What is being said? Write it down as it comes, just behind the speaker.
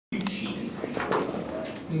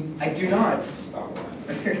I do not.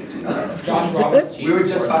 Josh Roberts. We were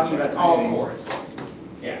just talking about Oh, of course.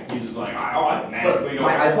 Yeah, he's just like, I magically know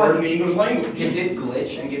my every iPod word in the English language. It did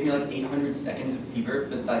glitch and give me like 800 seconds of fever,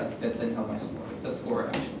 but that didn't help my score. The score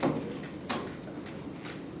actually.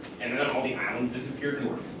 And then all the islands disappeared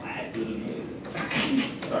and were flat. It was amazing.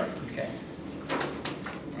 Sorry. Okay.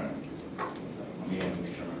 Alright. So, let me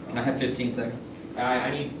make sure Can I have 15 seconds?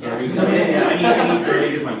 I need 30. I need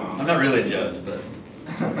 30 as my mom. I'm not really a judge, but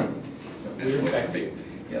Respect me.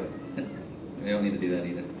 Yep. we don't need to do that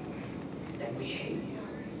either. And we hate you.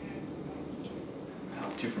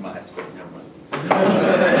 Oh, 2 for my high score. Never mind.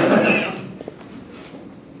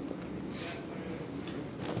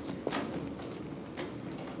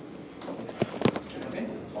 Okay.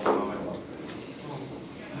 Hold on, my love.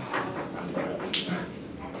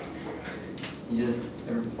 You just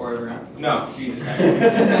before every round? No, she just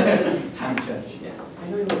texted me. Time judge. Yeah. I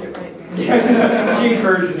know you look it right. Yeah, she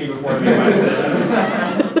encourages me before I make my decisions.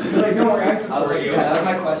 She's like, don't worry, I I was support like, you. yeah, that was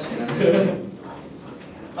my question.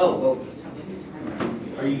 Oh, well, give me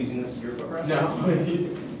time. Are you using this as your footrest? No.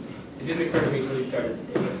 It didn't occur to me until you started to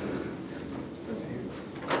take it.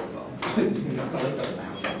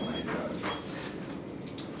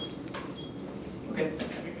 Okay.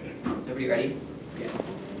 Everybody ready? Yeah.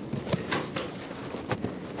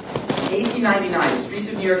 1899, the streets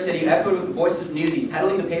of New York City echoed with the voices of newsies,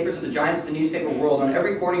 peddling the papers of the giants of the newspaper world. On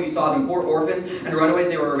every corner you saw them, poor orphans and runaways.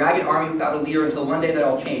 They were a ragged army without a leader until one day that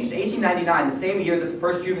all changed. 1899, the same year that the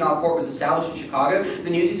first juvenile court was established in Chicago, the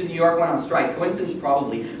newsies of New York went on strike. Coincidence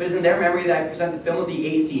probably, but it's in their memory that I present the film of the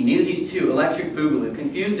AC, Newsies 2, Electric Boogaloo.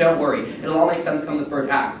 Confused? Don't worry. It'll all make sense come the third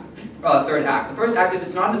act. Third act. The first act, if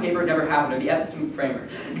it's not in the paper, it never happened, or the epistemic framer.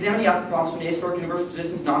 Examine the ethical problems from the historic universal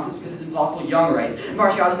positions, nonsense because it's impossible, young rights.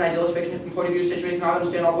 Impartiality is an idealist fiction from the point of view of situation, cannot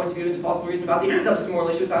understand all points of view, it's impossible reason about the substance of moral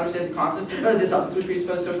issue without understanding the constants. The substance which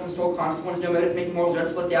predisposes social and historical constants, one has no motive to making moral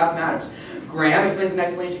judgments, plus the act matters. Graham explains the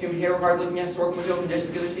next explanation of human behavior requires looking at historical material conditions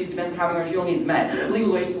of the other species depends on having our material needs met.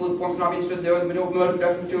 Legal ways to live forms not being understood, though the mode of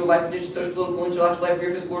production, material life conditions, social, political, intellectual life,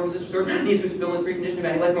 career, physical, organs, reserve, needs to fulfill the precondition of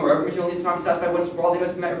any life. Moreover, material needs cannot be satisfied once for all, they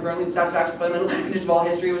must be met recurrently. The satisfaction fundamental condition of all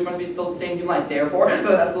history, which must be fulfilled to sustain human life. Therefore,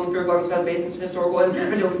 both ethical and empirical arguments have based in historical and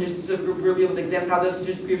material conditions of a group reveal that examines how those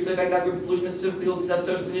conditions previously affect that group and solution is specifically able to set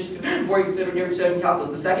social conditions before you consider near social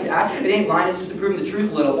calculus. The second act, it ain't lying, it's just improving the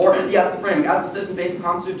truth a little, or the ethical framework. Ethical system based on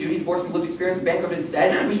constitutive duty, divorced from lived experience, bankrupt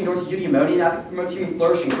instead. We should endorse eudaimonia and ethics promotes human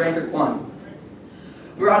flourishing. Frankfurt 1.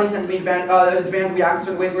 Morality is sent to be demand we act in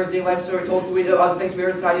certain ways, whereas daily life is so told us we do other things we are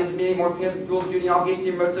in society as meaning more significant rules of duty and obligation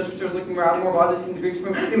to remote social structures looking morality more broadly seeking the Greeks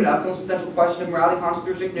from human excellence, essential question of morality, conscious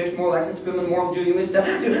restrict notion, moral excellence, fulfillment, moral duty, and step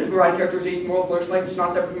to provide characterization, moral flourish life, which is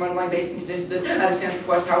not separate from underlying basis and contains this. That extends the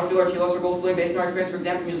question how we feel our telos, our goals, feeling based on our experience. For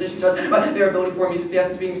example, musicians judge by their ability for music, the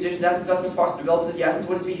essence being musicians, ethics, assessments, foster development of the essence.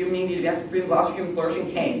 What is to be human meaning, the advancement of freedom, philosophy, human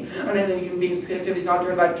flourishing, Kane. Unending human beings' activity is not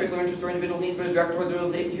driven by particular interests or individual needs, but is directed toward the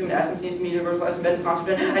realization of human essence needs to be universalized, embedded, and concept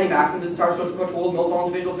any maxim. The entire social cultural world, multiple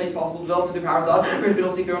individuals makes possible development of their powers thus. For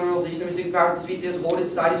individuals seek their own realization, and seek the powers of the species as a whole, it is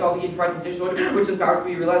society's obligation to provide conditions order, which those powers can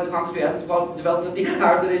be realized, the concept of essence, while the development of the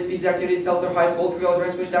powers that a species activity itself, their highest goal, to realize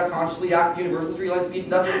rights, which that consciously act the universal, to realize the species,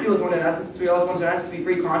 thus realize one in essence, to realize one's essence, to be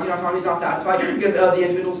free. Content autonomy is not satisfied because the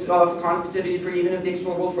individual's conscious activity free, even if the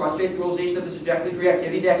external world frustrates the realization of the subjectively free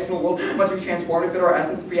activity. The external world must be transformed and fit our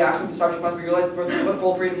essence. The free action of the subject must be realized for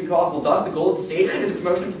full freedom to be possible. Thus, the goal of the state is the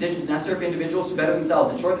promotion of conditions necessary for individuals to better themselves.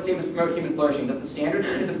 In short, the state must promote human flourishing. Thus, the standard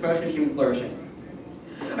is the promotion of human flourishing.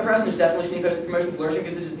 A personage definition opposed to promotion of flourishing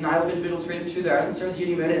because it is denial of individuals' freedom to their essence, terms of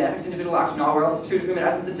eudaimonia and ethics. Individual acts are not relative to human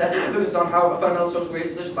essence. Instead, focuses on how fundamental social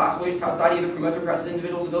rates, such as class relations, how society either promotes or oppresses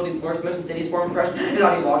individuals' ability to flourish. The most insidious form of oppression is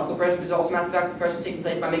ideological oppression, because it also masks the fact that oppression is taking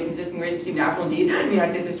place by making existing rates perceive natural. Indeed, in the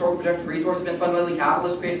United States, the historical projected resource has been fundamentally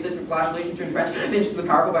capitalist, create a system of class relations to entrench the interests of the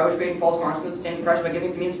powerful, by which creating false consciousness sustains oppression by giving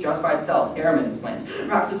it the means to justify itself. Ehrman explains.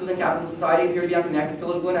 Practices within capitalist society appear to be unconnected.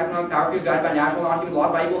 Political and economic power appears guided by natural, non-human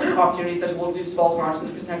laws, by equal opportunities, such as will produce false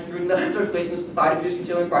consciousness, potential rooted in the circulation of society, produce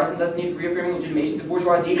continuing price, and thus need for reaffirming legitimation. The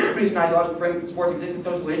bourgeoisie produce an ideological framework that supports existing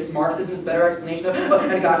social relations. Marxism is a better explanation of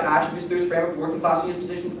pedagogic action produced through its framework. The working class unions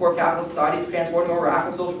position the core of capitalist society to transport a more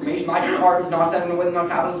rational social formation. My argument is not centered on whether or not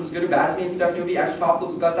capitalism is good or bad. As means productive would be extra topical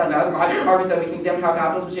to discuss that. Neither my argument is that we can examine how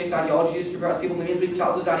capitalism shapes ideology used to oppress people, and the means we can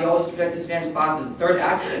challenge those ideologies to protect disadvantaged classes. The third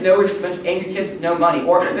act, no, we're just a bunch of angry kids with no money,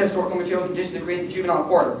 or the historical material conditions that create the juvenile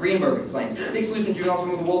court. Greenberg explains. The exclusion of juveniles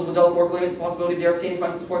from the world of adult work limits the possibility of their obtaining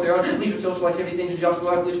funds to support their own leisure social activities, the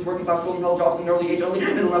industrial revolution, working class children held jobs in an early age only,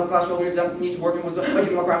 middle level class children exempt from the need to work and was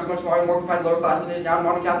juvenile crimes much more confined to lower classes than it is now. In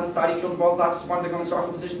modern capitalist society, children of all classes respond to their common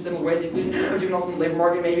social position in similar ways. The inclusion of juveniles in the labor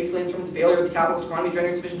market may be explained in terms of the failure of the capitalist economy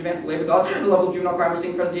generating sufficient demand for labor. Thus, the level of juvenile crime we're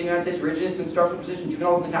seeing present in the United States originates in structural position of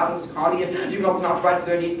juveniles in the capitalist economy. If juveniles cannot provide for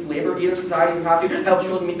their needs through labor, either society would have to help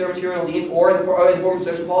children meet their material needs, or in the form of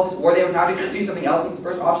social policies, or they would have to do something else. Since the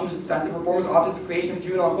first option was expensive, reformers opted for the creation of a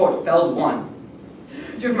juvenile court. Failed one.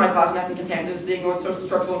 Due to my class and content they ignored social,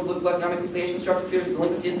 structural, and political economic implications, structural fears of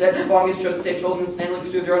delinquency, and said, long as chose to save children and sustainably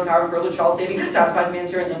pursue their own power and privilege, child saving, satisfy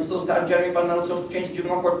humanitarian impulses without generating fundamental social change. The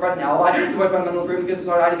juvenile court provides an alibi to avoid fundamental improvement because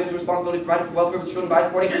society gives a responsibility to provide for welfare of children by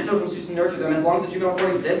supporting social institutions and nurture them. As long as the juvenile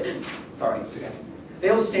court exists, they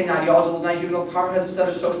will sustain an ideology that will deny juveniles comprehensive set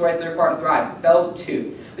of social rights that are required to thrive. Failed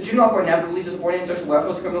 2. The juvenile court inevitably subordinates social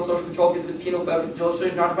welfare to criminal social control because of its penal focus. The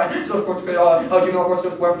legislation not define social courts juvenile court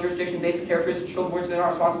social welfare jurisdiction basic characteristics of children which they are not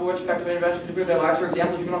responsible for, which effective intervention to improve their lives. For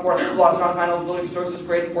example, the juvenile court law does not define eligibility for services,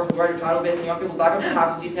 grade, enforcement, right, or title based on young people's lack of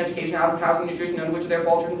access to decent education, adequate housing, nutrition, none of which their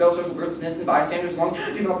fault, children, bill, social groups, and innocent bystanders. As long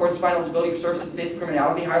as juvenile courts define eligibility for services based on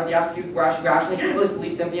criminality, highly ask youth rationally, illicitly,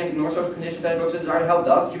 simply, and ignore social conditions that evokes a desire to help.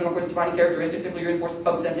 Thus, the juvenile court's defining characteristics simply reinforce the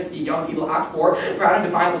public sentiment. Young people act for, proud and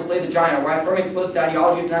defiant will slay the giant. Where I firmly expose the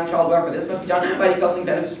ideology of denying child welfare. This must be done by decoupling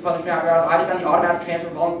benefits from punishment apparatus. I defend the automatic transfer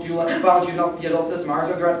of violent juveniles to the adult system. I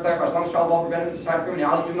reserve the right to clarify, as long as child welfare benefits are tied to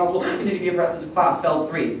criminality, juveniles will continue to be oppressed as a class. Failed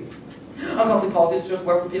 3. Uncomplete policies to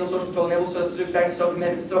work for penal social control enable us to expect social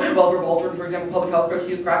commitment to social welfare of all children. For example, public health approach to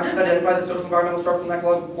youth crime, identify the social, environmental, structural, and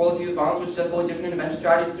ecological qualities of youth violence, which sets wholly different intervention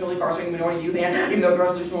strategies, stimulating incarcerating minority youth, and even though the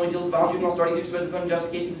resolution only deals with violent juveniles, starting to expose the put in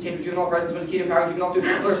justification of the state of juvenile crisis, but is key to empowering juveniles to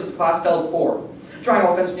flourish as a class. Failed 4. Trying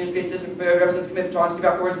all offenders to integrate system represents commitment to honesty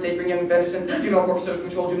about coercion, states bring young offenders in. Juvenile court for social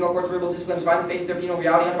control. Juvenile courts are able to discipline by the face of their penal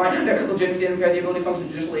reality, undermine their legitimacy, and impair the ability to function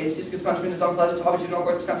of judicial agencies because punishment is unpleasant. Topic juvenile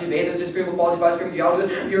courts become to evade those disagreeable qualities by describing the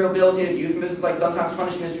reality with rehabilitative euphemisms like sometimes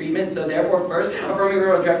punishment is treatment. So therefore, first, affirming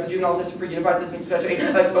rejects the juvenile system for unified system, especially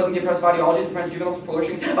exposing the oppressive ideologies that prevents juveniles from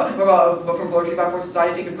flourishing, by forcing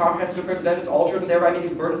society to take a comprehensive approach that benefits all children, thereby making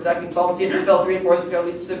the burden second insolvency. And Failed 3 enforcing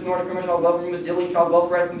fairly specific normative criminal child welfare. We must dealing child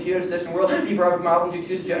welfare as a computer system world. Be forever mild and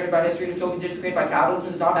excuse generated by history and children conditions created by capitalism.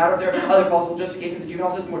 It does not matter if there are other possible justifications of the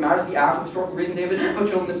juvenile system. What matters is the actual historical reason David put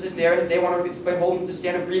children in the position there, and if they want to explain holding to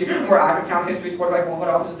stand up reading more accurate account of history supported by qualified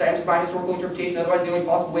officers that emphasize historical interpretation. Otherwise, the only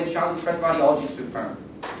possible way to challenge this oppressive ideology is to affirm.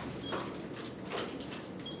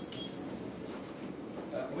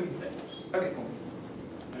 We can say. Okay, cool.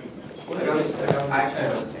 What does it mean for the government Actually, I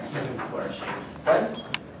to understand. human flourishing? What?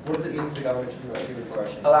 What does it mean for the government to promote human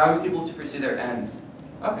flourishing? Allowing people to pursue their ends.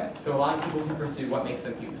 Okay, so allowing people to pursue what makes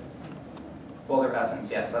them human. Well, their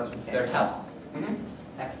essence, yes, that's what we can. Their telos. Mm-hmm.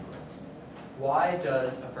 Excellent. Why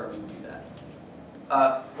does affirming do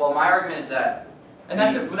that? Well, my argument is that... And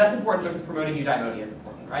that's important because promoting eudaimonia is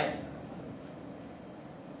important, right?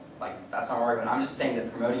 That's not my argument. I'm just saying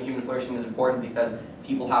that promoting human flourishing is important because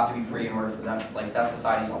people have to be free in order for them, that's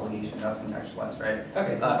society's obligation. That's contextualized, right?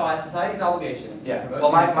 Okay, so society's obligation is to promote...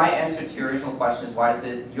 Well, my answer to your original question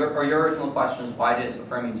is your original question is why does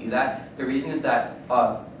affirming do that? The reason is that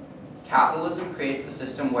capitalism creates a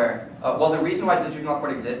system where, the reason why the juvenile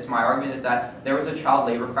court exists, my argument is that there was a child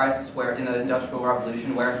labor crisis where in the Industrial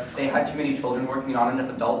Revolution where they had too many children working, not enough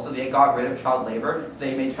adults, so they got rid of child labor. So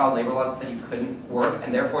they made child labor laws that said you couldn't work,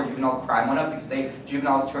 and therefore juvenile crime went up because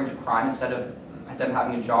juveniles turned to crime instead of them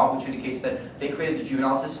having a job, which indicates that they created the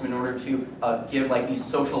juvenile system in order to give these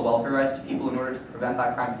social welfare rights to people in order to prevent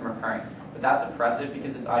that crime from occurring. But that's oppressive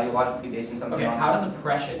because it's ideologically based on something. Okay, how does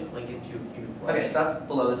oppression link into human flourishing? Okay, so that's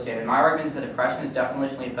below the standard. My argument is that oppression is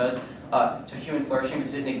definitionally opposed to human flourishing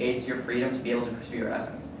because it negates your freedom to be able to pursue your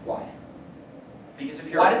essence. Why? Because if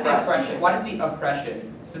you're why does the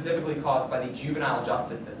oppression specifically caused by the juvenile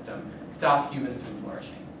justice system stop humans from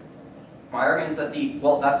flourishing? My argument is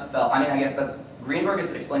that Greenberg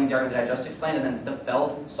is explaining the argument that I just explained, and then the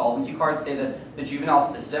Feld solvency cards say that the juvenile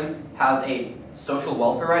system has a social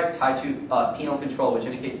welfare rights tied to penal control, which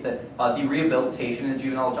indicates that the rehabilitation in the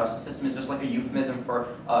juvenile justice system is just like a euphemism for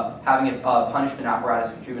having a punishment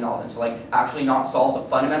apparatus for juveniles, and to actually not solve the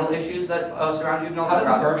fundamental issues that surround juveniles. How does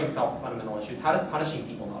affirming solve the fundamental issues? How does punishing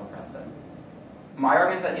people not oppress them? My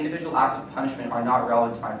argument is that individual acts of punishment are not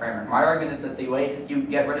relevant to my framework. My argument is that the way you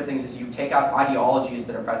get rid of things is you take out ideologies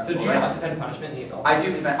that oppress people. So do you not defend punishment in the adult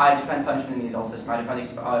system? I defend punishment in the adult system. I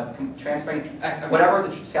defend transferring whatever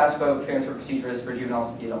the status quo transfer procedure is for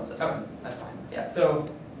juveniles to the adult system. Okay, that's fine. Yeah. So,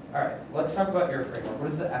 all right, let's talk about your framework.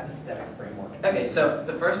 What is the epistemic framework? Okay, so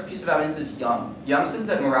the first piece of evidence is Young. Young says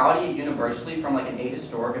that morality universally, from an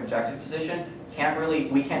ahistoric objective position,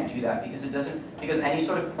 we can't do that because because any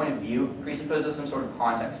sort of point of view presupposes some sort of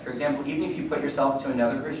context. For example, even if you put yourself into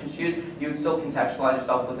another person's shoes, you would still contextualize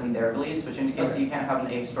yourself within their beliefs, which indicates that you can't have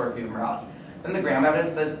an ahistoric view of morality. Then the Graham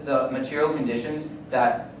evidence says the material conditions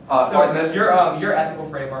that are the most... Your ethical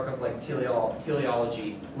framework of like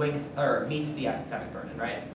teleology links or meets the epistemic burden, right?